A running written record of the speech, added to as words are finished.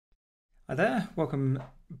Hi there, welcome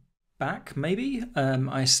back, maybe.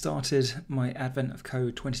 I started my Advent of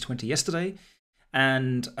Code 2020 yesterday,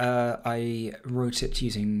 and I wrote it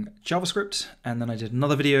using JavaScript, and then I did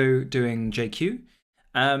another video doing JQ.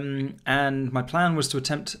 And my plan was to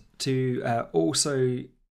attempt to also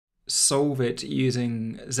solve it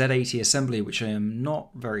using Z80 assembly, which I am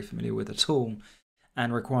not very familiar with at all,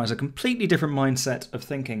 and requires a completely different mindset of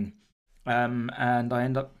thinking. And I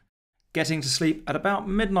end up getting to sleep at about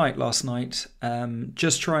midnight last night,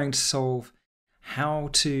 just trying to solve how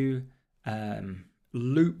to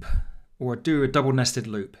loop or do a double nested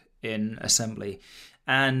loop in assembly.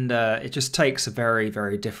 And it just takes a very,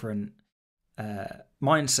 very different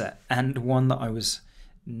mindset, and one that I was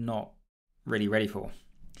not really ready for.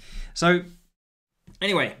 So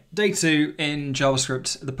anyway, day 2 in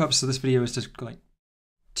JavaScript. The purpose of this video is to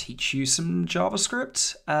teach you some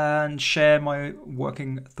JavaScript and share my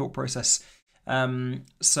working thought process.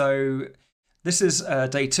 So this is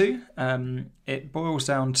day 2. It boils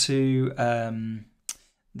down to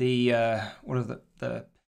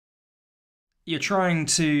you're trying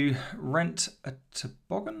to rent a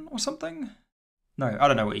toboggan or something? No, I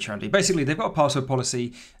don't know what you're trying to do. Basically, they've got a password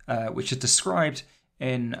policy which is described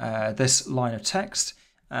in this line of text,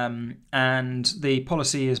 and the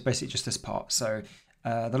policy is basically just this part. So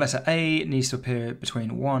the letter A needs to appear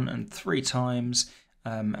between 1 and 3 times,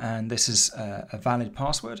 and this is a valid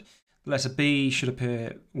password. The letter B should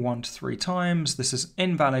appear 1 to 3 times. This is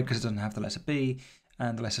invalid because it doesn't have the letter B.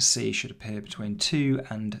 And the letter C should appear between 2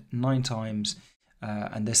 and 9 times,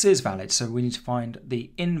 and this is valid. So we need to find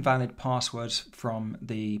the invalid password from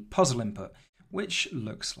the puzzle input, which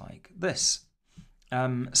looks like this.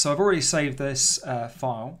 So I've already saved this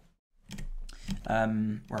file.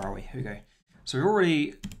 Where are we? Here we go. So we've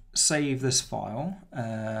already saved this file,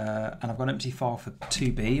 and I've got an empty file for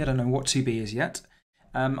 2B. I don't know what 2B is yet.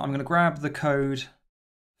 I'm going to grab the code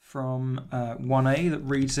from 1A that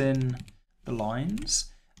reads in the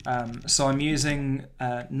lines. So I'm using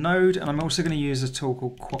Node, and I'm also going to use a tool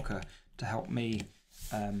called Quokka to help me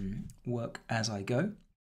work as I go.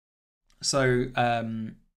 So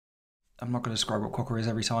I'm not going to describe what Quokka is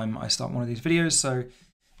every time I start one of these videos, so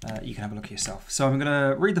you can have a look at yourself. So I'm going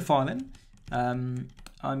to read the file in. I'm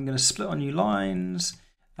going to split on new lines,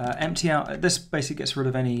 empty out. This basically gets rid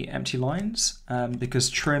of any empty lines because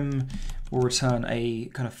trim will return a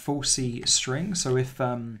kind of falsy string. So if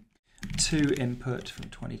to input from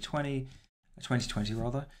 2020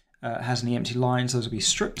 rather, has any empty lines, those will be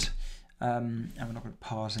stripped, and we're not going to be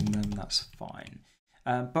parsing them. That's fine.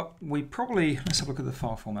 But we probably, let's have a look at the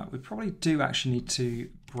file format. We probably do actually need to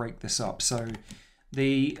break this up. So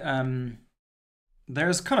the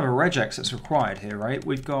there's kind of a regex that's required here, right?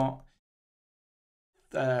 We've got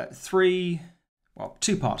 2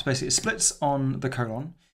 parts. Basically, it splits on the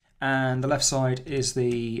colon, and the left side is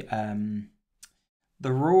the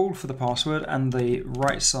rule for the password, and the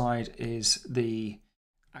right side is the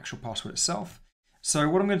actual password itself. So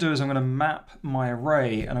what I'm going to do is I'm going to map my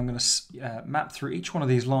array, and I'm going to map through each one of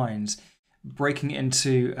these lines, breaking it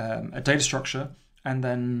into a data structure, and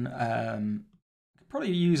then probably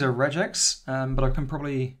use a regex, but I can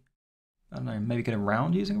probably, I don't know, maybe get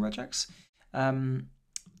around using regex.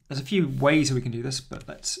 There's a few ways that we can do this, but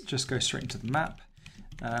let's just go straight into the map.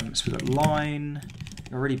 So we've got line,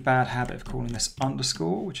 a really bad habit of calling this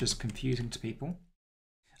underscore, which is confusing to people.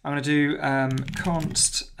 I'm going to do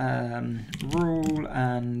const rule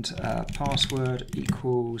and password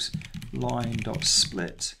equals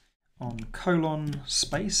line.split on colon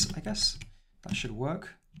space, I guess. That should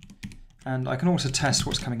work. And I can also test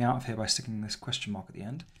what's coming out of here by sticking this question mark at the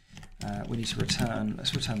end. We need to return,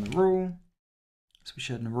 let's return the rule. So we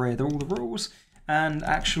shared an array of all the rules. And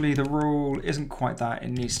actually the rule isn't quite that. It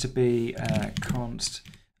needs to be const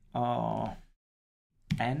rn,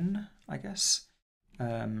 I guess.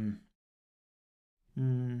 It's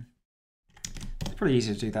pretty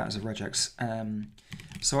easy to do that as a regex.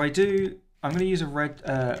 So I'm going to use a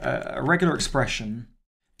regular expression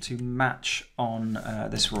to match on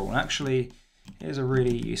this rule. And actually, here's a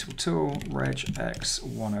really useful tool, regex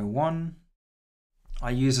 101. I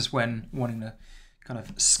use this when wanting to kind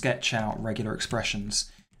of sketch out regular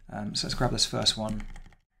expressions. So let's grab this first one.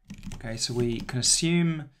 Okay, so we can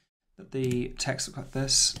assume that the text looks like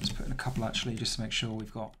this. Let's put in a couple actually, just to make sure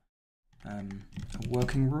we've got a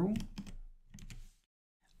working rule.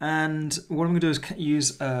 And what I'm going to do is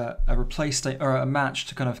use a replace state or a match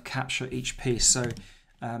to kind of capture each piece. So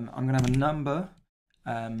I'm going to have a number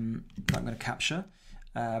that I'm going to capture,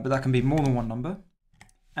 but that can be more than one number.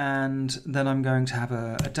 And then I'm going to have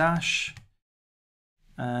a dash,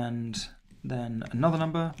 and then another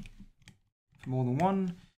number for more than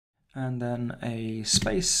one, and then a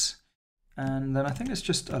space, and then I think it's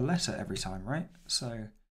just a letter every time, right? So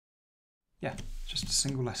yeah, just a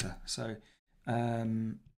single letter. So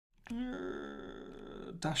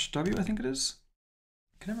dash W, I think it is.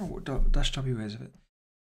 I can never remember what dash W is of it.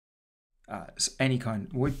 It's any kind.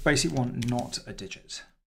 We basically want not a digit.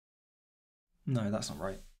 No, that's not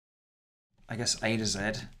right. I guess A to Z.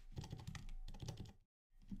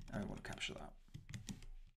 I want to capture that.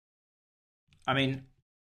 I mean,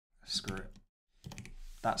 screw it.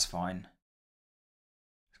 That's fine.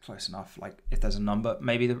 It's close enough. Like if there's a number,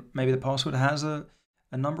 maybe the password has a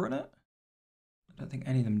number in it. I don't think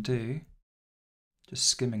any of them do. Just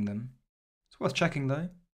skimming them. It's worth checking though.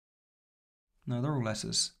 No, they're all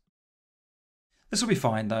letters. This will be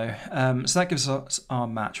fine though. So that gives us our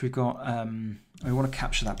match. We've got we want to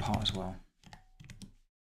capture that part as well.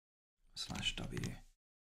 /W.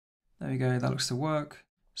 There we go. That looks to work.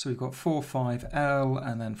 So we've got 4, 5, L,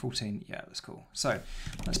 and then 14. Yeah, that's cool. So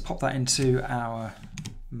let's pop that into our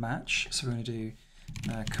match. So we're going to do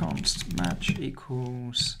const match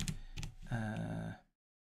equals. No,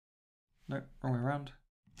 wrong way around.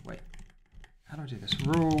 Wait, how do I do this?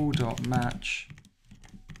 Rule.match.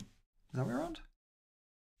 Is that way around?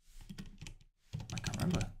 I can't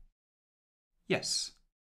remember. Yes.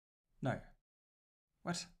 No.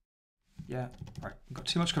 What? Yeah, right. I've got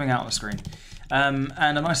too much coming out on the screen. And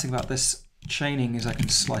a nice thing about this chaining is I can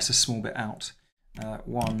slice a small bit out.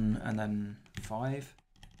 1 and then 5.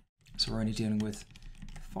 So we're only dealing with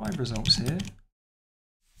 5 results here.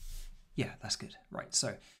 Yeah, that's good. Right,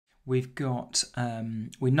 so we've got,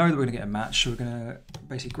 we know that we're going to get a match, so we're going to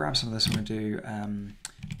basically grab some of this and we're going to do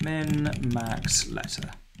min, max, letter.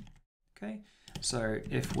 Okay, so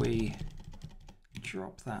if we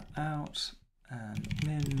drop that out, and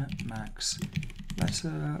min, max,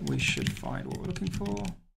 letter, we should find what we're looking for.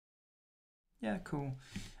 Yeah, cool.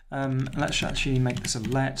 Let's actually make this a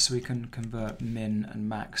let so we can convert min and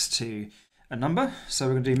max to a number. So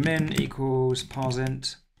we're going to do min equals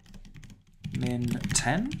parseInt min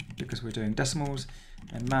 10 because we're doing decimals,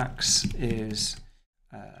 and max is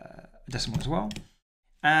a decimal as well.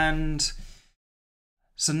 And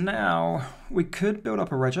so now we could build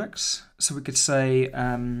up a regex. So we could say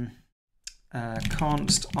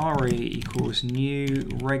const re equals new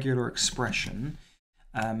regular expression,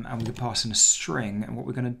 and we could pass in a string. And what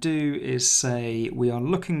we're going to do is say we are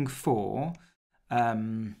looking for,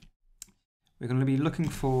 we're going to be looking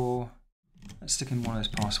for, let's stick in one of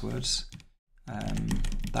those passwords.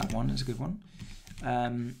 That one is a good one.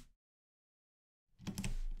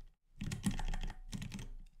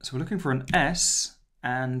 So we're looking for an S,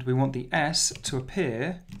 and we want the S to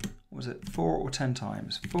appear, what was it, 4 or 10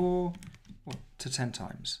 times? 4 to 10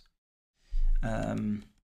 times.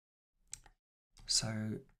 So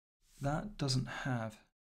that doesn't have,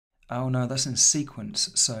 oh no, that's in sequence.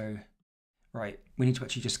 So, right, we need to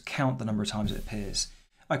actually just count the number of times it appears.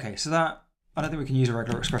 Okay, so that, I don't think we can use a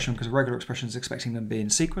regular expression because a regular expression is expecting them to be in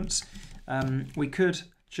sequence. We could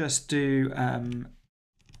just do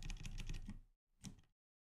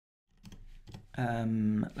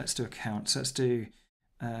let's do a count. So let's do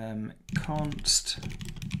const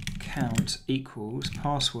count equals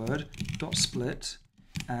password dot split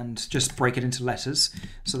and just break it into letters.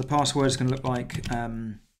 So the password is going to look like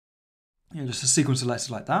just a sequence of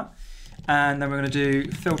letters like that. And then we're going to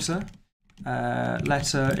do filter.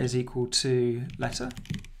 Letter is equal to letter.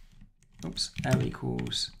 Oops, L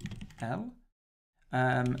equals L.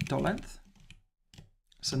 Dot length.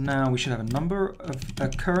 So now we should have a number of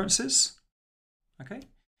occurrences. Okay,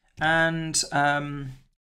 and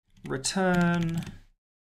return.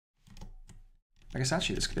 I guess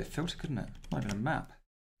actually this could be a filter, couldn't it? Not even a map.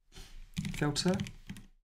 Filter.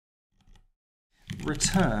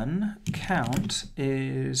 Return count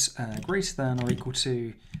is greater than or equal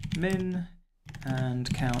to min,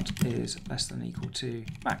 and count is less than or equal to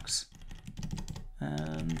max.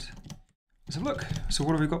 And let's have a look. So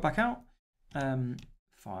what have we got back out?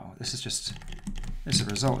 File. This is a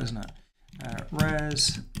result, isn't it?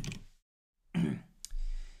 Res.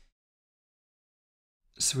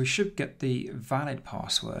 So we should get the valid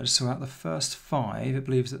password. So out of the first 5, it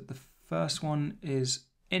believes that the first one is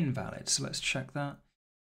invalid. So let's check that.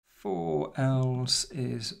 4 else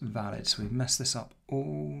is valid. So we've messed this up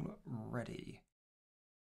already.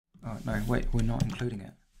 Oh, no, wait, we're not including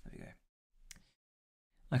it. There we go.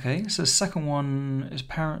 Okay, so the second one is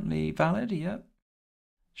apparently valid. Yep.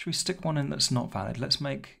 Should we stick one in that's not valid? Let's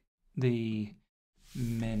make the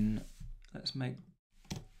min, let's make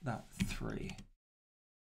that 3.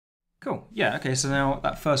 Cool. Yeah, okay, so now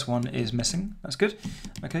that first one is missing. That's good.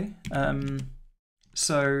 Okay.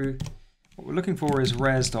 So what we're looking for is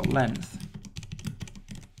res.length,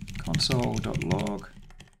 console.log,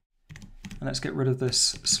 and let's get rid of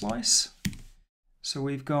this slice. So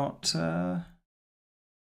we've got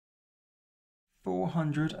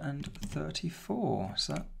 434.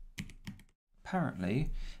 So that apparently,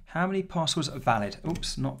 how many passwords are valid?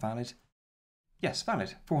 Oops, not valid. Yes,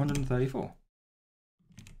 valid. 434.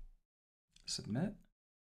 Submit.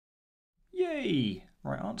 Yay!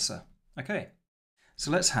 Right answer. Okay,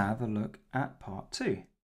 so let's have a look at part 2.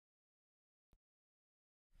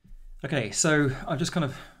 Okay, so I've just kind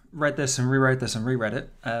of read this and reread this and reread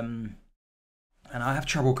it, and I have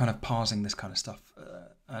trouble kind of parsing this kind of stuff,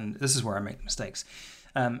 and this is where I make the mistakes.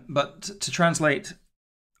 But to translate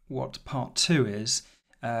what part 2 is,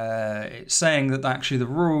 it's saying that actually the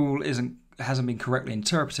rule hasn't been correctly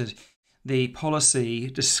interpreted. The policy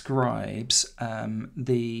describes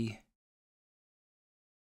the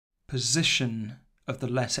position of the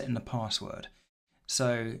letter in the password.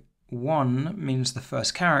 So 1 means the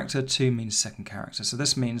first character, 2 means second character. So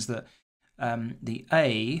this means that the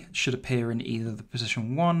A should appear in either the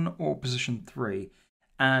position 1 or position 3.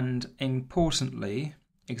 And importantly,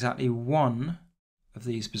 exactly one of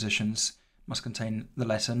these positions must contain the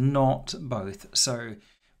letter, not both. So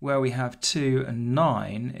where we have 2 and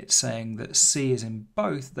 9, it's saying that C is in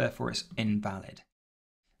both, therefore it's invalid.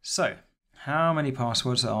 So how many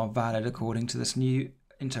passwords are valid according to this new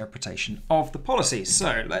interpretation of the policy?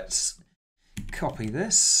 So let's copy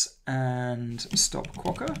this and stop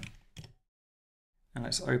Quokka. And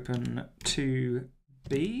let's open 2B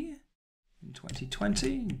in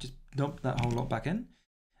 2020. Just dump that whole lot back in.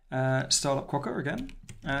 Start up Quokka again.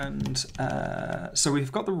 And so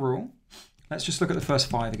we've got the rule. Let's just look at the first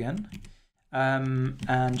 5 again. And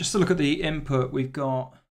just to look at the input, we've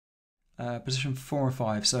got position 4 and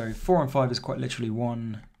 5. So 4 and 5 is quite literally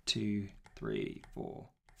 1, 2, 3, 4,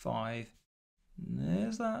 5.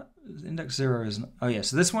 There's that. Index 0 isn't. Oh yeah,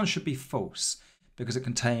 so this one should be false because it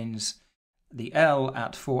contains the L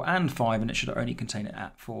at 4 and 5, and it should only contain it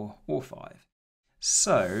at 4 or 5.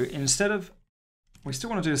 So instead of, we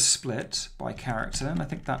still want to do a split by character, and I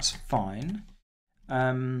think that's fine.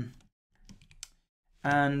 And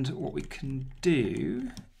what we can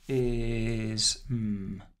do is,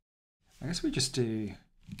 I guess we just do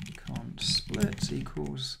const split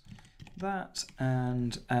equals that,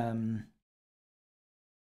 and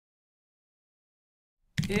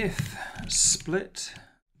if split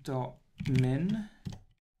dot min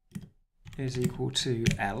is equal to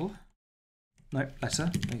L, no,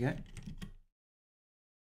 letter, there you go,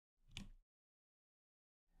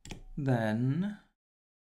 then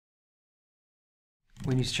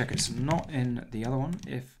we need to check it's not in the other one.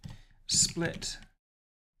 If split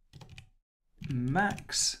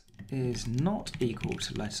max is not equal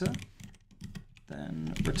to letter,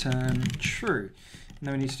 then return true. And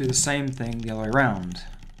then we need to do the same thing the other way around.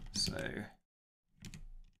 So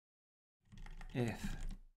if,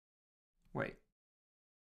 wait,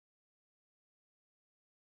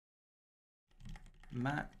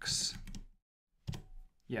 max,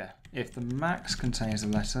 yeah, if the max contains the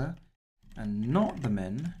letter and not the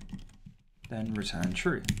min, then return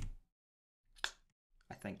true,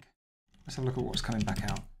 I think. Let's have a look at what's coming back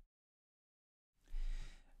out.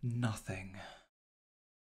 Nothing.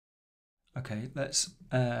 Okay, let's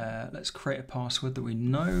create a password that we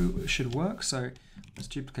know should work. So let's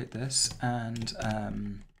duplicate this, and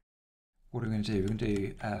what are we going to do? We're going to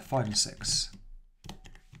do 5 and 6.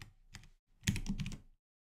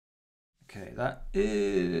 Okay, that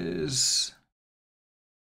is,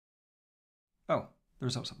 oh, the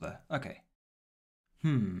results up there. Okay.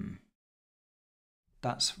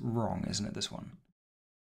 That's wrong, isn't it, this one?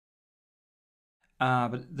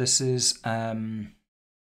 But this is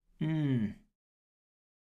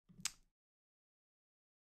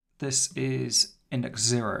this is index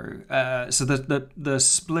 0. So the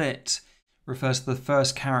split refers to the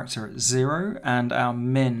first character at 0, and our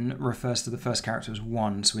min refers to the first character as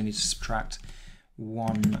 1. So we need to subtract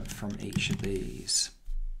 1 from each of these.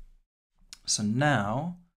 So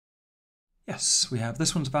now, yes, we have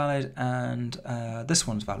this one's valid and this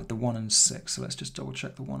one's valid, the 1 and 6. So let's just double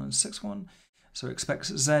check the 1 and 6 one. So it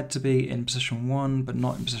expects Z to be in position 1, but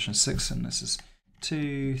not in position 6. And this is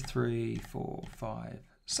 2, 3, 4, 5,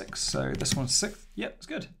 6. So this one's 6th. Yep, it's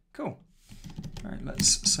good. Cool. All right,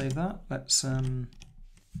 let's save that. Let's, what are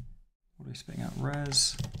we spitting out?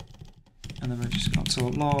 Res. And then we'll just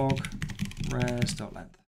console log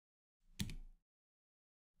res.length.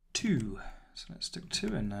 2. So let's stick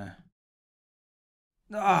 2 in there.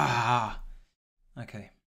 Ah!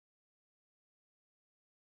 Okay.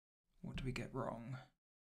 What did we get wrong?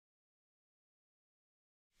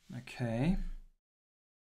 Okay.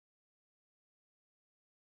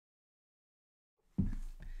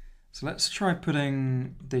 So let's try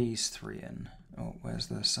putting these three in. Oh, where's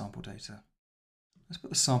the sample data? Let's put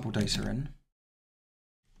the sample data in.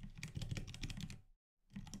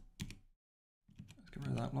 Let's get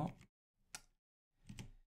rid of that lot.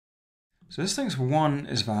 So this thinks 1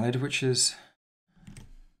 is valid, which is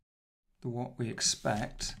what we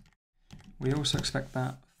expect. We also expect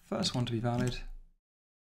that first one to be valid.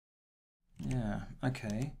 Yeah,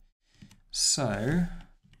 okay. So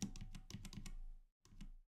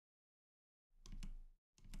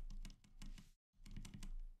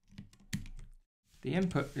the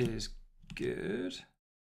input is good. It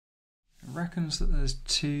reckons that there's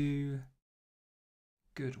 2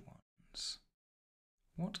 good ones.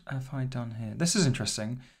 What have I done here? This is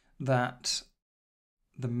interesting, that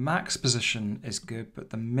the max position is good, but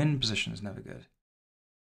the min position is never good.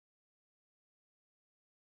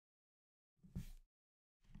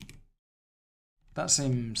 That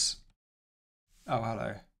seems... Oh,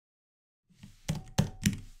 hello.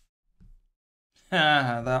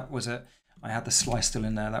 That was it. I had the slice still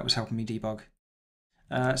in there. That was helping me debug.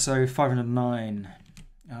 So 509.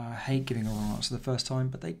 I hate giving a wrong answer the first time,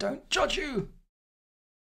 but they don't judge you.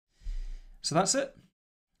 So that's it.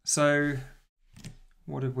 So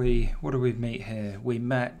what did we meet here? We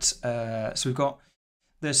met. So we've got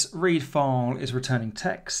this read file is returning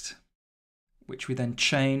text, which we then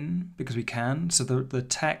chain because we can. So the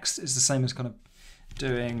text is the same as kind of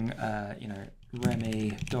doing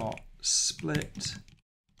remi.split,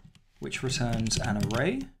 which returns an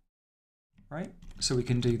array, right? So we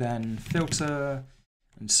can do then filter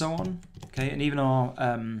and so on. Okay, and even our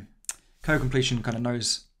code completion kind of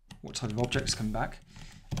knows what type of objects come back.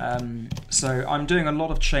 So I'm doing a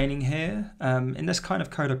lot of chaining here. In this kind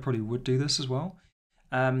of code, I probably would do this as well.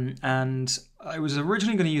 And I was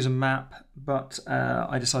originally going to use a map, but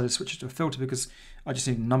I decided to switch it to a filter because I just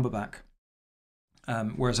need a number back.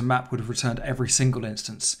 Whereas a map would have returned every single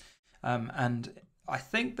instance. And I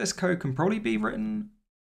think this code can probably be written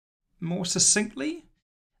more succinctly,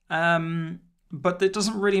 but it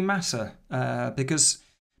doesn't really matter because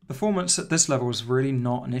performance at this level is really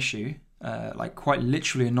not an issue, like quite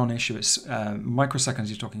literally a non-issue. It's microseconds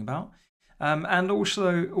you're talking about. And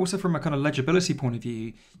also from a kind of legibility point of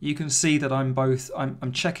view, you can see that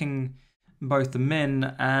I'm checking both the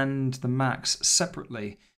min and the max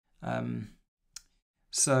separately.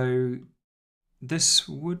 So this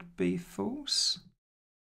would be false.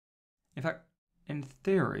 In fact, in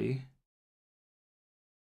theory,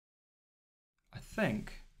 I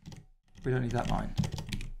think we don't need that line.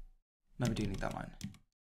 No, we do need that line.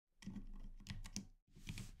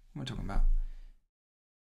 What am I talking about?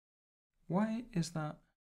 Why is that?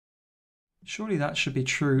 Surely that should be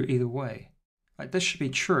true either way. Like this should be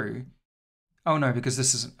true. Oh no, because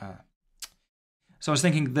this isn't. So I was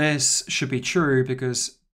thinking this should be true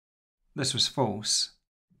because this was false,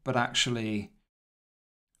 but actually,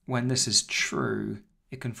 when this is true,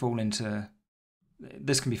 it can fall into.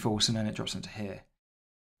 This can be false, and then it drops into here.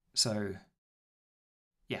 So,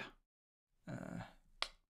 yeah. I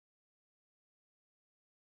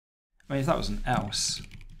mean, if that was an else,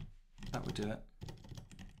 that would do it.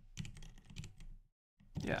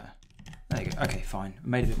 Yeah. There you go. Okay, fine.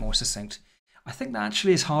 Made it a bit more succinct. I think that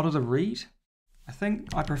actually is harder to read. I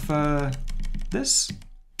think I prefer this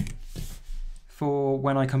for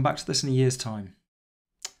when I come back to this in a year's time.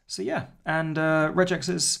 So yeah, and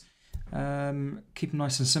regexes, keep them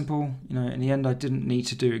nice and simple. You know, in the end, I didn't need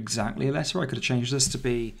to do exactly a letter. I could have changed this to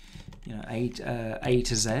be, you know, A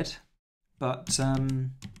to Z, but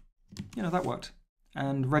you know, that worked.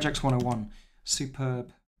 And regex 101,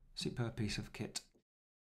 superb piece of kit.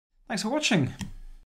 Thanks for watching.